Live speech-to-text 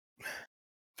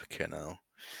Fucking hell.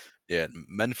 Yeah,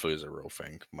 men flu is a real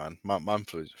thing, man. Man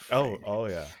flu is a thing. Oh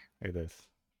yeah, it is.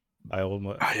 I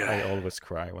I, always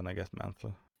cry when I get man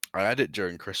flu. I had it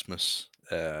during Christmas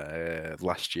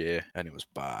last year, and it was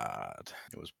bad.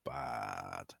 It was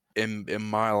bad. In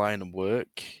my line of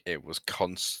work, it was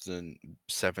constant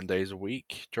 7 days a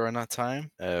week during that time.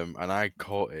 And I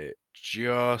caught it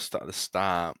just at the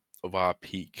start of our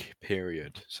peak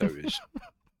period. So it was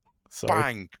Sorry.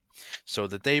 bang. So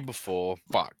the day before,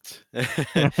 fucked.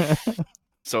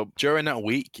 So during that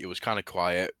week, it was kind of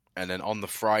quiet, and then on the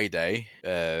Friday,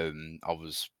 I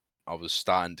was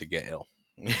starting to get ill,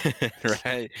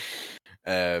 right?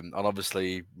 And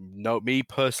obviously, me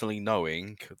personally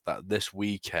knowing that this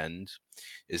weekend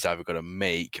is either going to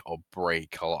make or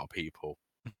break a lot of people,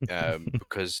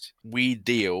 because we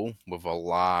deal with a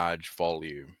large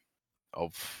volume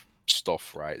of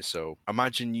stuff, right? So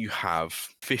imagine you have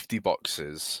 50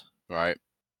 boxes, right?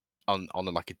 On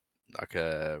like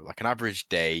an average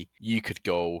day, you could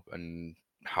go and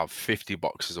have 50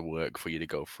 boxes of work for you to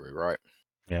go through, right?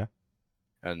 Yeah.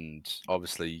 And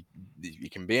obviously,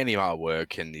 it can be any amount of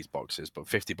work in these boxes, but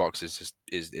 50 boxes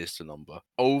is the number.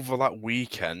 Over that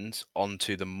weekend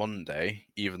onto the Monday,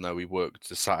 even though we worked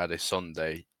the Saturday,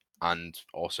 Sunday, and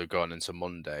also going into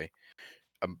Monday,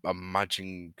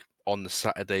 imagine on the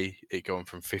Saturday it going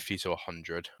from 50 to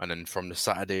 100, and then from the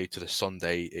Saturday to the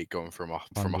Sunday it going from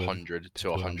 100 to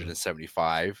 200.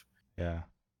 175, Yeah.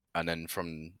 and then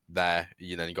from there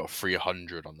you got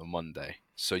 300 on the Monday.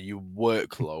 So your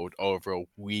workload over a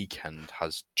weekend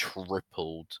has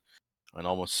tripled and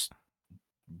almost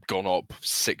gone up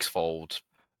sixfold.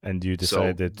 And you So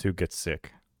decided to get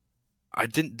sick. I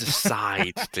didn't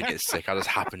decide to get sick. I just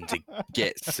happened to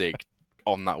get sick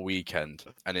on that weekend,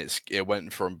 and it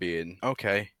went from being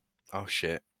okay, oh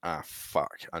shit, ah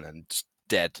fuck, and then just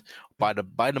dead. By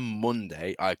the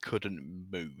Monday, I couldn't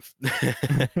move.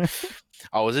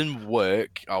 I was in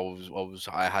work.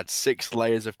 I had 6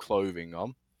 layers of clothing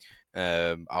on.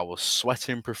 I was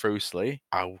sweating profusely.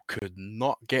 I could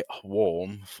not get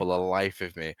warm for the life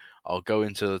of me. I'll go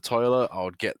into the toilet. I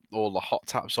would get all the hot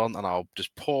taps on, and I'll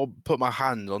just put my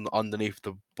hand on underneath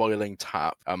the boiling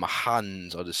tap, and my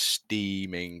hands are just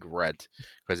steaming red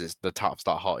because it's the tap's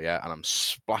that hot, yeah. And I'm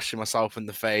splashing myself in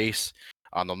the face,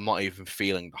 and I'm not even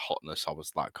feeling the hotness. I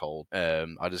was that cold.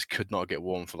 I just could not get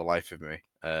warm for the life of me.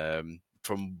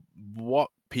 From what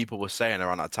people were saying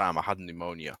around that time, I had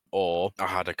pneumonia, or I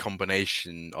had a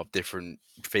combination of different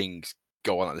things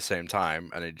go on at the same time,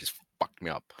 and it just fucked me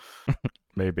up.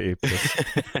 Maybe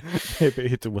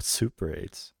it was Super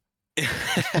AIDS.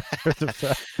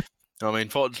 I mean,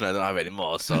 fortunately, I don't have it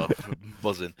anymore, so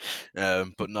buzzing.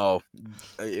 But no,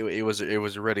 it was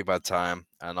a really bad time,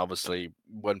 and obviously,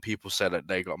 when people say that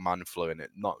they got man flu and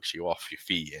it knocks you off your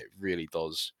feet, it really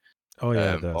does. Oh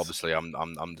yeah, it does. Obviously, I'm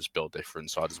just built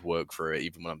different, so I just work through it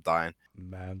even when I'm dying.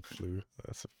 Man flu.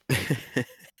 That's a fucking...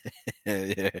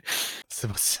 Yeah. It's the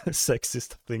most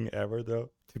sexist thing ever,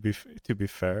 though. To be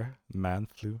fair, man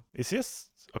flu. It's just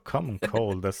a common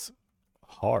cold that's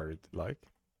hard, like,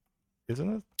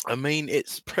 isn't it? I mean,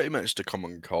 it's pretty much the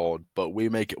common cold, but we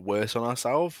make it worse on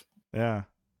ourselves Yeah.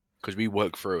 because we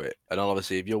work through it. And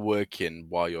obviously, if you're working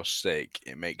while you're sick,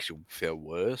 it makes you feel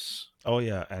worse, Oh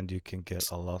yeah, and you can get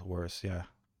a lot worse. Yeah,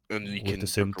 and you with the can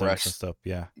symptoms and progress. stuff.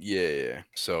 Yeah. Yeah.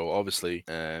 So obviously,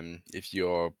 if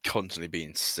you're constantly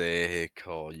being sick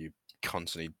or you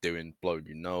constantly blowing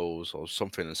your nose or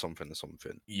something and something and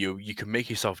something, you can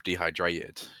make yourself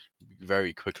dehydrated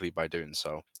very quickly by doing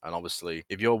so. And obviously,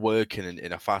 if you're working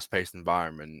in a fast-paced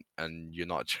environment and you're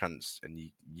not a chance and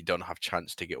you don't have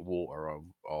chance to get water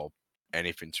or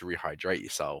anything to rehydrate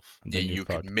yourself, And then you you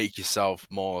could fucked. make yourself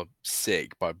more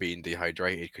sick by being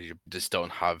dehydrated because you just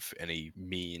don't have any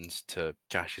means to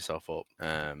gas yourself up.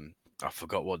 I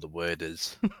forgot what the word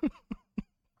is.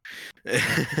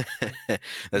 There's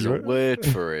a You're word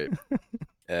for it.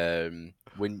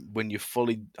 When you're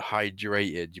fully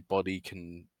hydrated, your body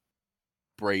can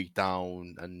break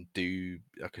down and do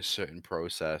like a certain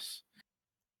process.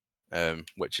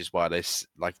 Which is why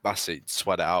like that's it,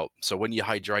 sweat it out. So when you're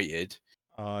hydrated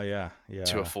Oh yeah,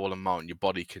 to a yeah. full amount, your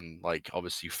body can like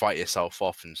obviously fight itself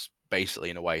off and basically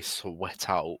in a way sweat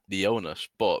out the illness,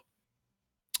 but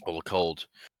or the cold.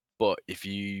 But if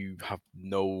you have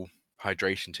no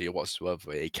hydration to you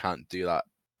whatsoever, it can't do that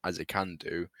as it can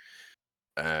do.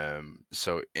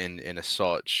 So in a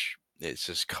such, it's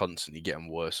just constantly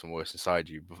getting worse and worse inside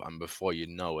you, and before you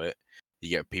know it, you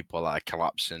get people that are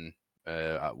collapsing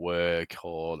at work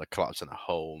or they're collapsing at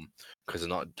home because they're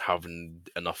not having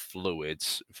enough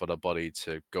fluids for the body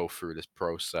to go through this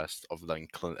process of then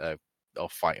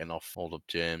of fighting off all the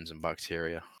germs and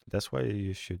bacteria. That's why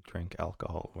you should drink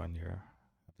alcohol when you're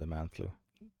the man flu.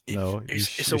 If No,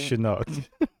 it's you a should not.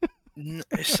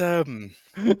 it's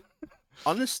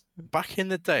honest, back in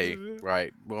the day,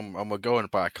 right? And we're going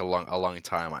back a long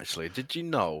time actually. Did you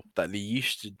know that they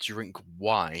used to drink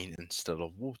wine instead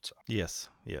of water? Yes,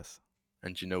 yes,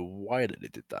 And do you know why that they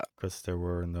did that? because there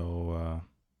were no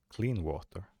clean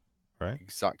water, right?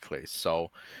 Exactly. So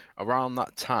around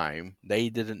that time, they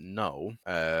didn't know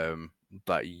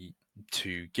that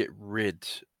to get rid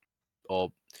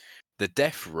of the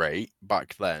death rate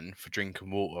back then for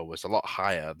drinking water was a lot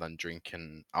higher than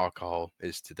drinking alcohol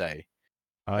is today.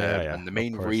 Oh yeah, yeah, And the of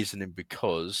main course. reasoning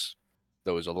because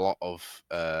there was a lot of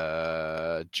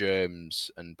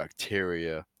germs and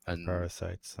bacteria And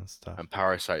parasites and stuff. and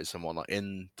parasites and whatnot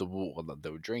in the water that they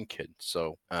were drinking.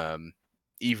 So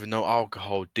even though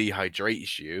alcohol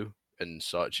dehydrates you and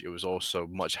such, it was also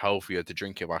much healthier to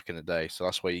drink it back in the day. So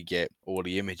that's why you get all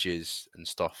the images and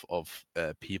stuff of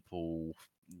people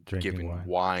Drinking giving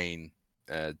wine.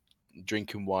 wine,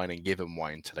 drinking wine and giving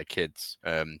wine to their kids.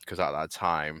 Because at that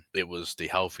time it was the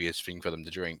healthiest thing for them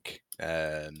to drink.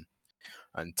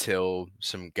 Until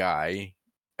some guy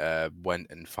went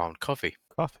and found coffee.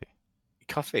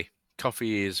 Coffee.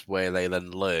 Coffee is where they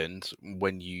then learned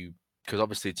when you, because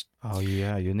obviously Oh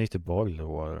yeah, you need to boil the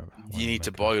water when you you need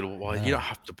to make coffee. boil. Well, you don't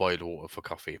have to boil the water for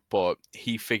coffee, but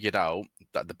he figured out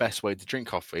that the best way to drink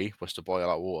coffee was to boil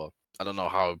that water. I don't know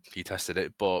how he tested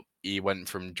it, but he went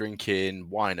from drinking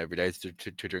wine every day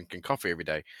to drinking coffee every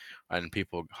day, and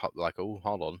people like, oh,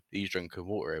 hold on, he's drinking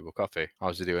water over coffee.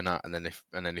 How's he doing that? And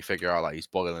then he figure out like he's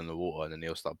boiling the water, and then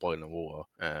he'll start boiling the water,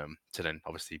 to then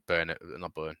obviously burn it,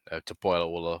 not burn, to boil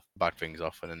all the bad things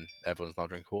off, and then everyone's now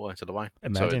drinking water instead of wine. So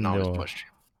Imagine now it's no, much.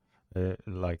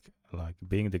 like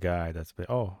being the guy that's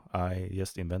oh, I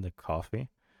just invented coffee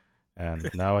and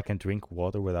now I can drink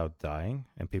water without dying,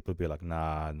 and people be like,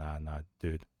 nah, nah, nah,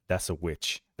 dude, that's a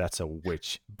witch. That's a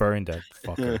witch. Burn that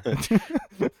fucker.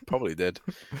 Probably did.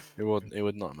 It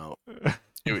would not melt.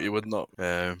 It would not.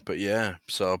 But yeah.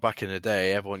 So back in the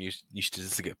day, everyone used to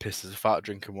just get pissed as a fart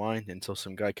drinking wine until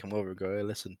some guy come over and go, "Hey,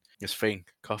 listen, this thing,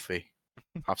 coffee,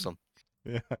 have some."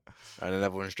 Yeah. And then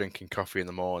everyone's drinking coffee in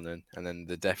the morning, and then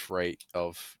the death rate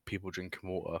of people drinking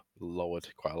water lowered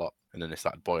quite a lot. And then they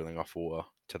started boiling off water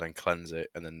to then cleanse it,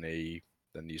 and then they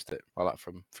then used it like that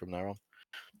from there on.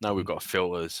 Now we've got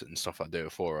filters and stuff that do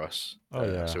it for us, Oh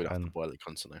yeah, so we don't have to boil it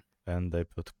constantly. and they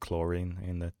put chlorine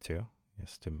in it too,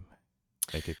 just to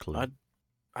make it I clean.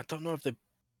 I don't know if they.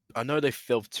 I know they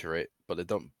filter it, but they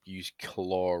don't use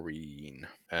chlorine.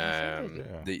 I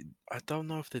think they do. I don't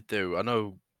know if they do. I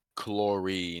know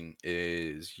chlorine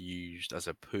is used as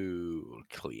a pool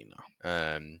cleaner.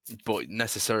 But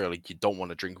necessarily you don't want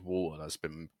to drink water that's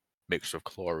been mixed with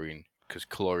chlorine because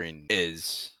chlorine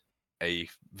is a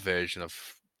version of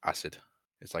acid.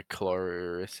 It's like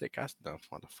chloruric acid. No,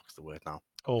 what the fuck's the word now?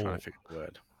 I'm trying Oh, to figure the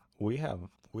word. we have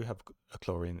a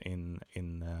chlorine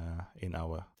in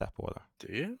our tap water.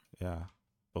 Do you? Yeah,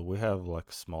 but we have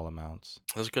like small amounts.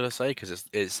 I was gonna say because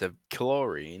it's a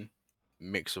chlorine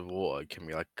mixed with water can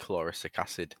be like chloruric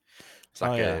acid. It's Oh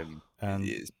like yeah, and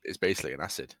it's basically an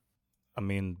acid. I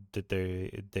mean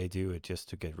they do it just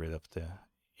to get rid of the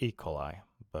E. coli,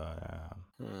 but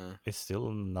it's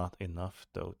still not enough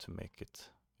though to make it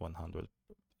 100%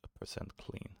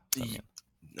 clean. I mean,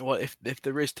 Well, if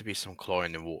there is to be some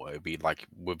chlorine in water, it'd be like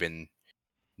within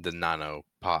the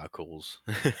nanoparticles.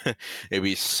 It'd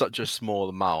be such a small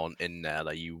amount in there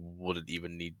that you wouldn't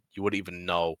even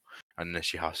know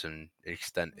unless you have some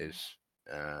extensive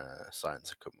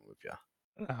science equipment with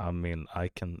you. I mean, I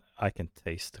can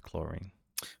taste the chlorine.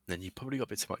 Then you probably got a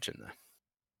bit too much in there.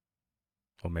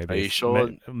 Or Are maybe you sure?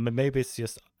 maybe it's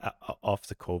just off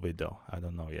the COVID though. I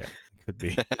don't know yet. It could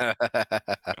be. I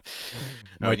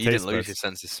My mean, you didn't taste lose your buds.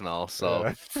 sense of smell,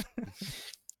 so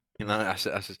Yeah.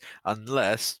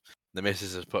 unless the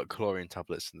missus has put chlorine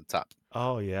tablets in the tap.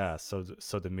 Oh yeah. So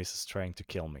the miss is trying to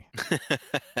kill me.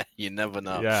 You never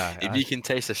know. Yeah. If you can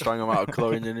taste a strong amount of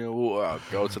chlorine in your water,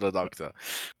 go to the doctor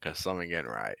because something ain't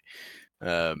right.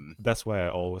 That's why I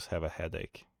always have a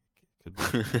headache. Could be.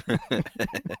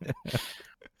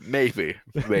 Maybe.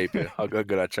 I'll get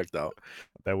that checked out.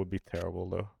 That would be terrible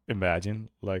though. Imagine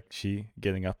like she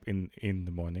getting up in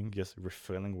the morning just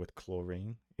refilling with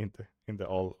chlorine in the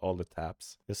all the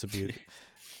taps. This would be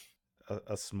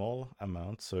a small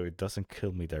amount so it doesn't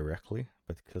kill me directly,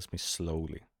 but it kills me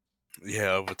slowly.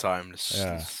 Yeah, over time,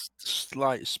 Yeah.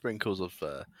 slight sprinkles of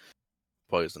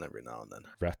poison every now and then.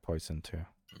 Rat poison too.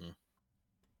 Mm.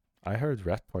 I heard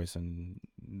rat poison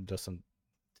doesn't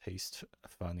taste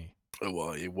funny.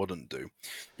 Well, it wouldn't do.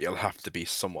 It'll have to be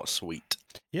somewhat sweet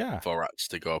Yeah. for rats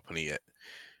to go up and eat it.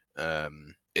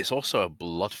 It's also a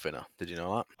blood thinner. Did you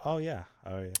know that? Oh yeah.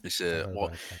 Oh yeah. It's I a heard well,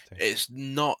 about that too. it's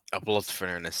not a blood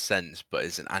thinner in a sense, but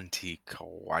it's an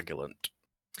anticoagulant.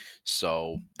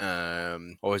 So,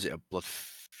 or is it a blood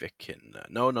thickener?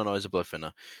 No, it's a blood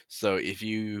thinner. So if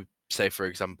you say, for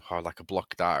example, had like a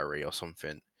blocked artery or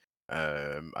something,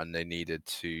 and they needed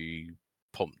to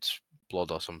pump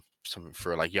blood or something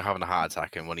through, like you're having a heart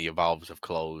attack and one of your valves have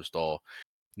closed or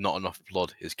not enough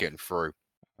blood is getting through,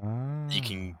 you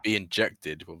can Ah. be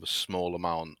injected with a small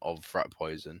amount of rat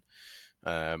poison,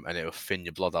 and it will thin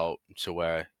your blood out to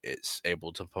where it's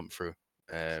able to pump through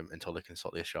until they can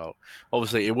sort the issue out.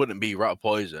 Obviously, it wouldn't be rat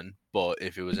poison, but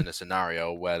if it was in a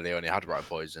scenario where they only had rat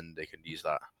poison, they could use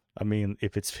that. I mean,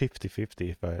 if it's 50-50,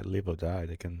 if I live or die,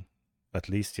 they can at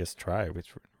least just try with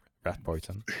rat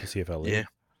poison to see if I live. Yeah,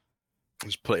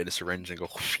 just put it in a syringe and go,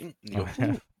 and you go, Oh,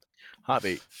 yeah.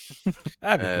 heartbeat.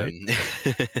 Have it,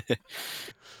 mate.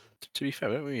 To be fair,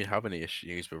 we don't really have any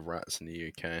issues with rats in the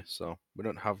UK, so we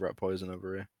don't have rat poison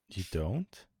over here. You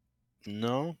don't?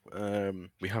 No,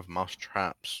 we have mouse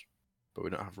traps, but we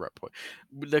don't have rat poison.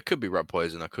 There could be rat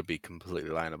poison. I could be completely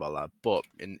lying about that. But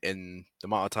in the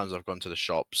amount of times I've gone to the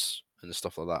shops and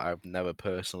stuff like that, I've never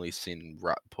personally seen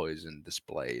rat poison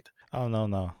displayed. Oh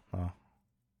no.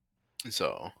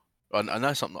 So, and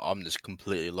that's something I'm just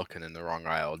completely looking in the wrong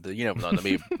aisle. You never know.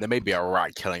 There may be a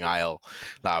rat killing aisle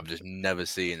that I've just never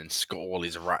seen, and it's got all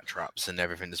these rat traps and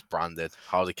everything that's branded.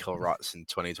 How to kill rats in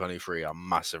 2023? A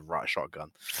massive rat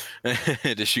shotgun.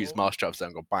 It just shoots mouse traps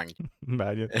and go bang.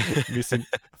 Imagine missing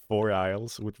 4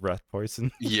 aisles with rat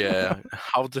poison. Yeah,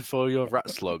 how to fill your rat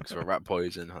slugs or rat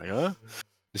poison? Like, huh?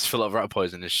 Just fill up rat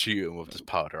poison and shoot them with this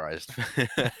powderized.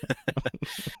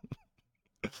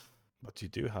 But you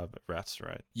do have rats,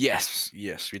 right? yes,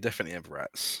 we definitely have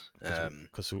rats.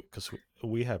 Because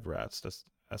we have rats that's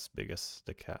as big as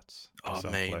the cats in Oh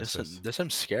some man, places. there's some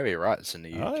scary rats in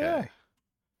the UK. Oh yeah.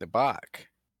 They bark.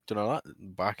 Do you know that?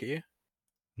 Bark at you?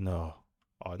 No.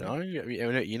 Are they? No,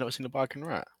 you not seen a barking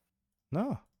rat?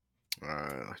 No.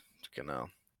 You know,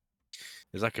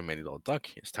 it's like a mini little dog.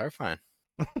 It's terrifying.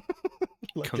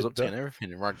 Like Comes a up to you duck. and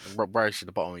everything, and rides to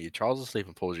the bottom of your trousers sleeve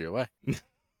and pulls you away.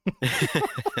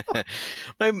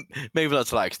 maybe not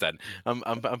to that extent. I'm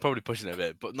probably pushing it a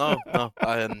bit, but no.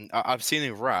 I've seen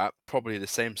a rat probably the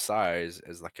same size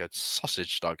as like a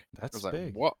sausage dog. I That's was like,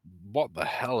 big. what the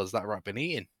hell has that rat been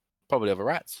eating? Probably other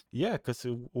rats. Yeah, because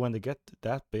when they get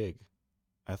that big,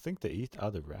 I think they eat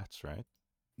other rats, right?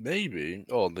 Maybe,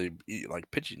 or they eat like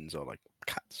pigeons or like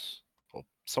cats or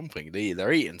something.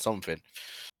 They're eating something.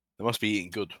 They must be eating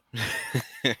good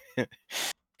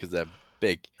because they're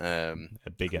big.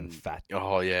 Big and fat.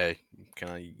 Oh yeah,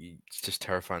 it's just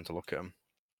terrifying to look at them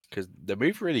because they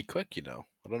move really quick. You know,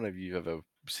 I don't know if you've ever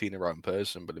seen a rat in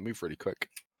person, but they move really quick.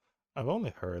 I've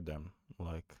only heard them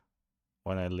like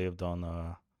when I lived on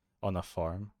a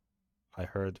farm. I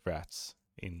heard rats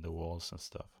in the walls and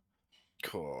stuff.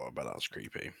 Cool, but that's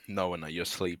creepy. Knowing that you're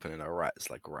sleeping and a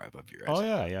rat's like right above your Oh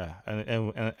head. yeah,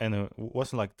 and it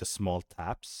wasn't like the small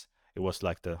taps. It was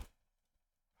like the.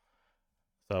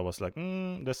 So I was like,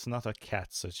 that's not a cat,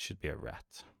 so it should be a rat.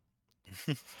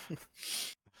 Can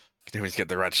always get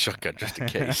the rat shotgun just in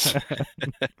case.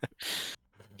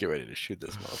 Get ready to shoot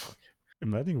this motherfucker.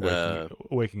 Imagine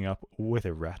waking up with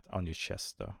a rat on your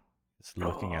chest, though. It's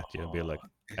looking at you and be like,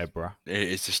 "Hey, bruh."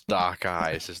 It's just dark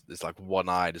eyes. It's like one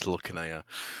eye just looking at you,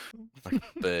 like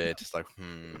a bird. It's like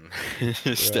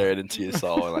staring into your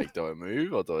soul. And like, do I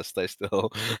move or do I stay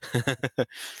still?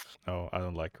 Oh, I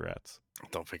don't like rats. I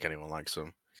don't think anyone likes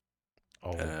them.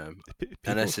 Oh, people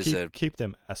unless it's keep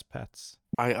them as pets.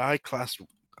 I class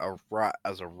a rat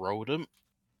as a rodent.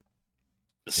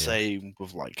 Same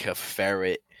with like a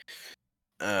ferret.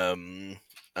 And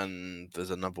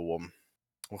there's another one.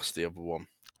 What's the other one?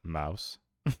 Mouse.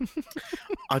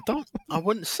 I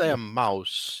wouldn't say a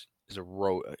mouse is a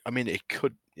rodent. I mean, it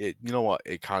could. You know what?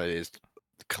 It kind of is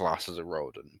classed as a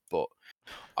rodent, but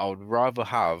I would rather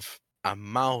have a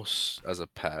mouse as a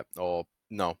pet, or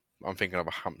no, I'm thinking of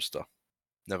a hamster.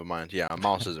 Never mind. Yeah, a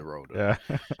mouse is a rodent.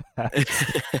 Yeah.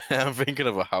 I'm thinking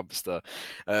of a hamster.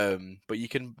 But you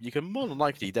can more than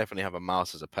likely definitely have a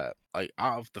mouse as a pet. Like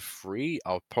out of the three,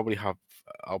 I'll probably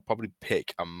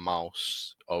pick a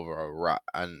mouse over a rat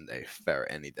and a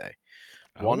ferret any day.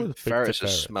 I One, would pick the ferrets are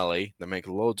ferret. smelly, they make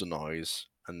loads of noise,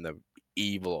 and they're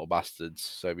evil little bastards.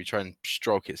 So if you try and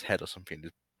stroke its head or something,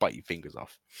 just bite your fingers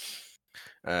off.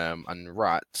 And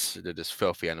rats, they're just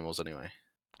filthy animals anyway.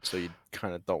 So you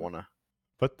kind of don't want to.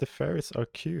 But the ferrets are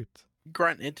cute.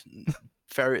 Granted,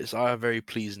 ferrets are very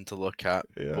pleasing to look at,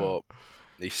 Yeah. but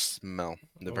They smell.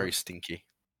 They're very Or stinky.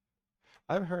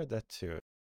 I've heard that too.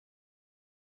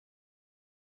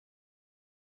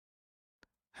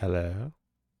 Hello?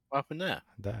 What happened there?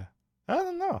 There. I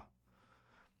don't know.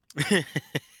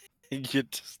 You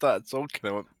just started talking.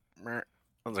 I went, "Meh."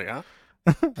 I was like, huh?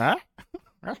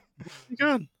 Huh? You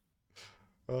gone?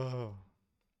 Oh.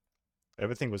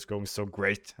 Everything was going so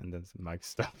great, and then the mic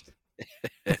stopped.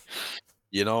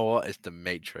 You know what? It's the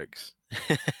Matrix.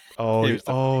 Oh, It was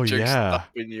the Matrix yeah.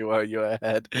 stopping you out your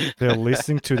head. They're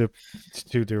listening to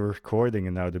the recording,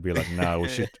 and now they'll be like, "No,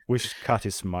 we should cut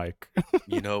his mic.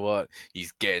 You know what?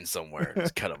 He's getting somewhere.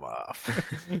 Let's cut him off.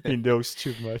 He knows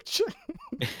too much."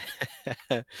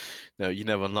 No, you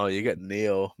never know. You get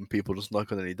Neo and people just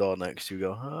knock on any door next to you.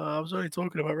 Go, I was only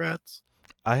talking about rats.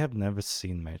 I have never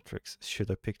seen Matrix. Should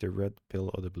I pick the red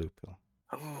pill or the blue pill?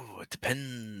 Oh, it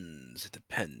depends. It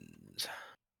depends.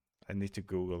 I need to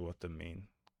Google what they mean.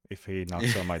 If he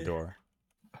knocks on my door,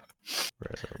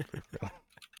 red or blue pill?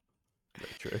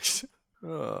 Matrix.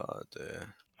 Oh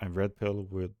dear. A red pill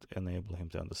would enable him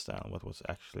to understand what was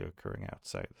actually occurring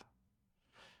outside.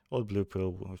 Or the blue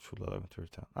pill, which would allow him to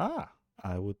return. Ah,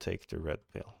 I would take the red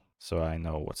pill, so I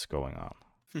know what's going on.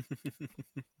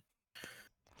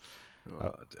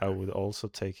 Oh, I dear. would also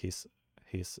take his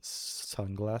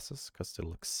sunglasses because they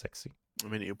look sexy. I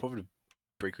mean, you'll probably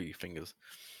break all your fingers.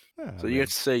 Yeah, So you had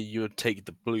to say you would take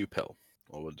the blue pill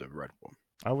or the red one.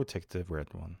 I would take the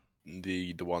red one.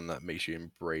 The one that makes you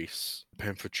embrace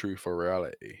pen for truth or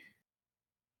reality.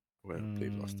 I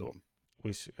believe that's the one.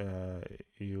 Which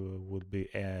you would be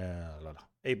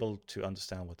able to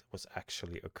understand what was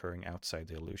actually occurring outside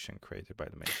the illusion created by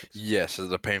the Matrix. Yes,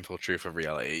 the painful truth of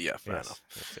reality. Yeah, fair enough.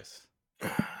 Yes.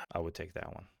 I would take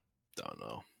that one. Don't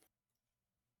know.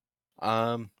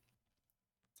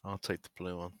 I'll take the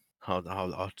blue one.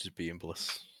 I'll just be in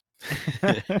bliss.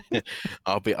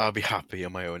 I'll be happy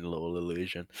in my own little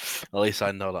illusion. At least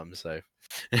I know that I'm safe.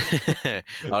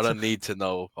 I don't need to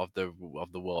know of the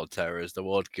world terrors. The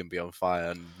world can be on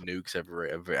fire and nukes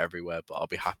everywhere, but I'll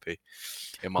be happy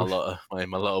in my little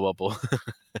bubble.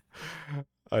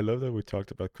 I love that we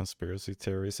talked about conspiracy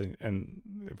theories and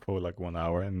for like 1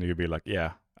 hour, and you'd be like,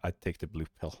 "Yeah, I'd take the blue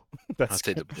pill." I'll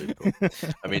take the blue pill.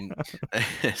 I mean,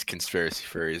 it's conspiracy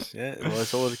theories. Yeah, well,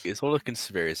 it's all a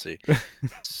conspiracy.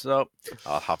 So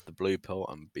I'll have the blue pill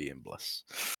and be in bliss,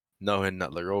 knowing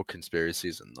that they're all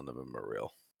conspiracies and none of them are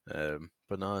real.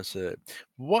 But no, it's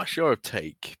what's your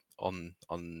take on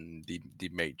the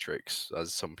Matrix,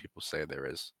 as some people say there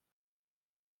is?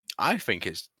 I think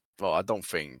it's well, I don't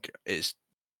think it's.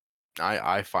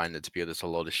 I find it to be just a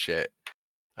lot of shit,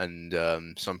 and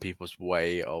some people's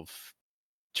way of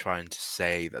trying to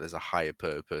say that there's a higher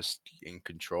purpose in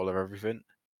control of everything.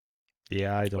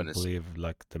 Yeah, I When don't it's believe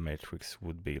like the Matrix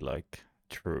would be like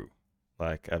true.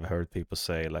 Like I've heard people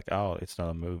say like, "Oh, it's not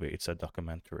a movie, it's a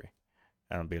documentary,"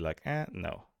 and I'll be like,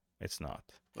 no, it's not."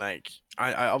 like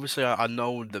I obviously I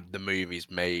know the movie's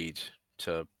made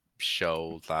to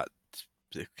show that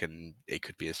it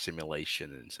could be a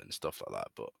simulation and stuff like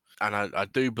that, but and I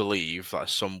do believe that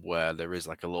somewhere there is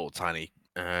like a little tiny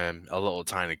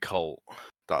cult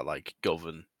that like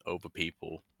govern over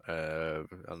people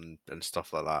and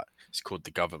stuff like that. It's called the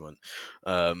government.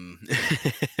 Um,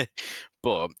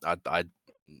 but I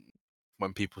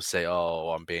when people say, "Oh,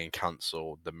 I'm being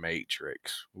cancelled," the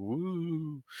Matrix,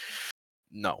 woo,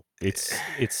 no, It's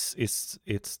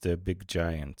the big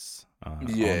giants on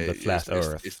yeah, the flat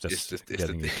Earth just it's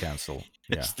getting you canceled.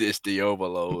 Yeah, it's the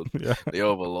overload. yeah. The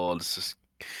overlord's just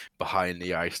behind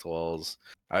the ice walls.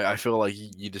 I feel like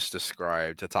you just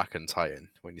described Attack on Titan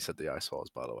when you said the ice walls,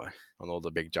 by the way, and all the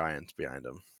big giants behind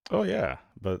them. Oh yeah,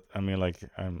 but I mean, like,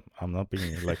 I'm not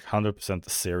being like 100%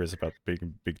 serious about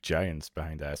big giants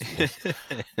behind the ice walls.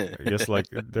 Just like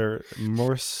they're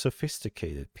more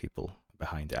sophisticated people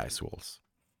behind the ice walls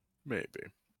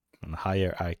Maybe and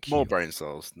higher more IQ. brain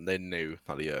cells. They knew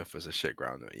that the Earth was a shit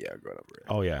ground. Yeah, whatever.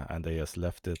 Oh yeah, and they just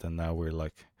left it, and now we're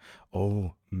like,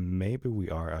 oh, maybe we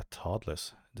are a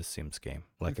toddlers, the Sims game,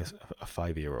 like a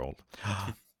 5-year-old.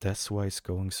 That's why it's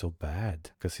going so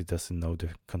bad, because he doesn't know the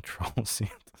controls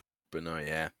yet. But no,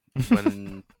 yeah.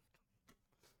 When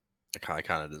I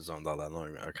kind of zoned out that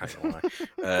long. I can't even lie.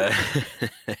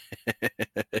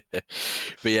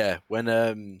 But yeah,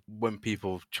 when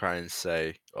people try and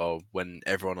say, oh, when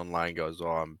everyone online goes, oh,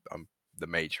 I'm the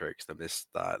Matrix, the this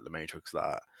that, the Matrix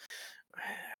that,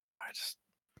 I just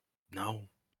no.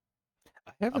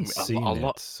 I haven't A seen it,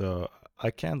 lot. so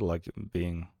I can't like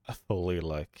being fully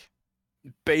like.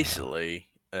 Basically,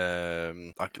 a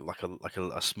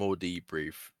small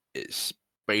debrief. It's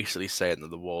basically saying that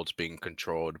the world's being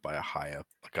controlled by a higher,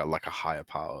 like a higher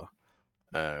power.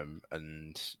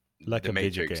 And Like the a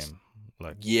video Matrix. game.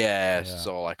 Like Yeah, yeah.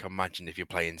 so like imagine if you're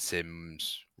playing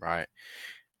Sims, right?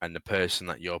 And the person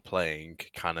that you're playing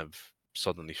kind of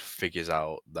suddenly figures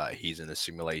out that he's in a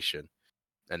simulation,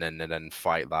 and then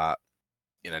fight that,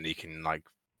 and then he can like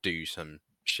do some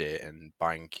shit, and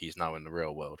bang, he's now in the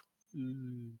real world.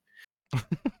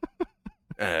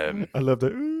 Um, I love the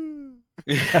ooh.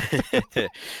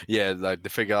 yeah, like they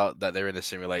figure out that they're in a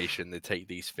simulation. They take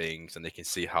these things and they can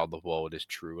see how the world is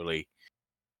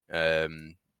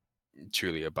um,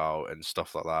 truly about and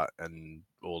stuff like that, and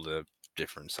all the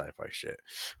different sci-fi shit.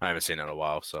 I haven't seen it in a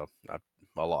while, so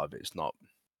a lot of it's not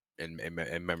in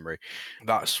memory.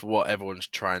 That's what everyone's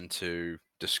trying to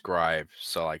describe.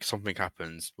 So like something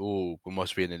happens. Oh, we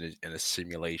must be in a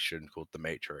simulation called The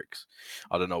Matrix.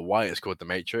 I don't know why it's called The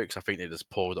Matrix. I think they just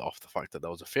pulled it off the fact that there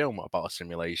was a film about a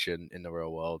simulation in the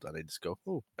real world, and they just go,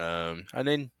 oh, and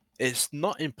then it's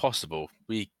not impossible.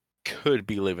 We could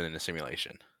be living in a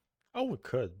simulation. Oh, we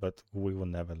could, but we will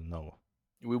never know.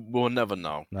 We will never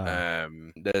know. No.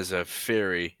 There's a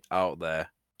theory out there,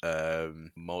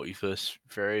 multiverse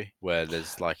theory, where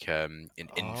there's like an Oh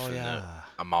infinite yeah.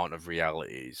 amount of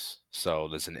realities. So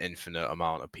there's an infinite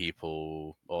amount of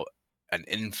people, or an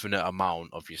infinite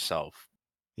amount of yourself.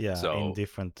 Yeah, in So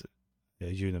different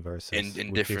universes in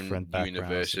with different different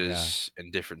backgrounds. Yeah. universes, in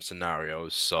different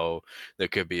scenarios. So there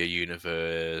could be a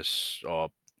universe, or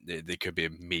there could be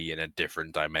me in a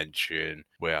different dimension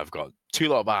where I've got two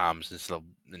lot of arms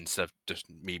instead of just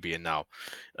me being now.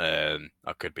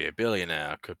 I could be a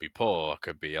billionaire, I could be poor, I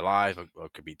could be alive, or I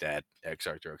could be dead,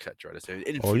 etc., etc. There's an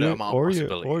infinite amount of Or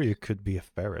possibilities. you could be a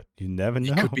ferret. You never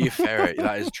You know. could be a ferret.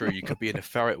 That is true. You could be in a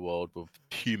ferret world with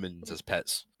humans as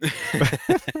pets.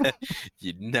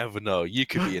 You'd never know. You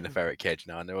could be in a ferret cage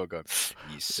now, and they're all going,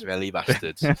 "You smelly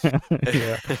bastards."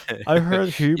 Yeah. I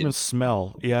heard you, humans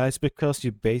smell. Yeah, it's because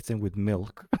you bathe them with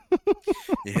milk.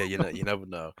 yeah, you never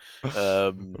know.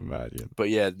 Um, Imagine. but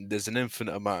yeah, there's an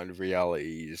infinite amount of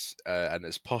realities, and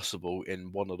it's possible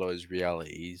in one of those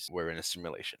realities we're in a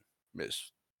simulation.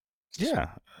 It's just, Yeah,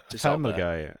 just out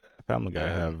there. Family Guy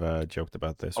Um, have joked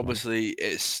about this one. Obviously,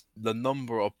 it's the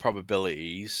number of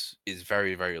probabilities is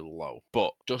very, very low.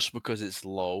 But just because it's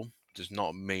low does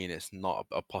not mean it's not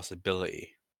a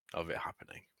possibility of it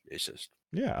happening. It's just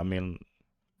Yeah, I mean,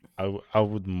 I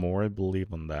would more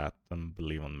believe on that than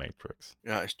believe on Matrix.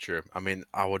 yeah, it's true. I mean,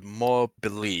 I would more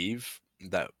believe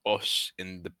that us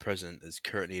in the present is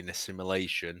currently in a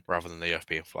simulation rather than the Earth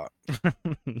being flat.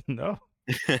 No.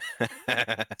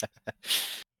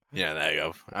 Yeah, there you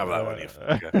go. Have that one, you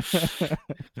fucker.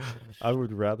 I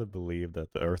would rather believe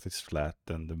that the Earth is flat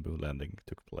than the moon landing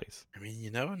took place. I mean,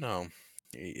 you never know.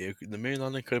 The moon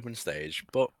landing could have been staged,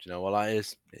 but do you know what that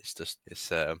is? It's just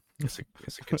it's a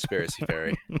conspiracy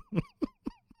theory.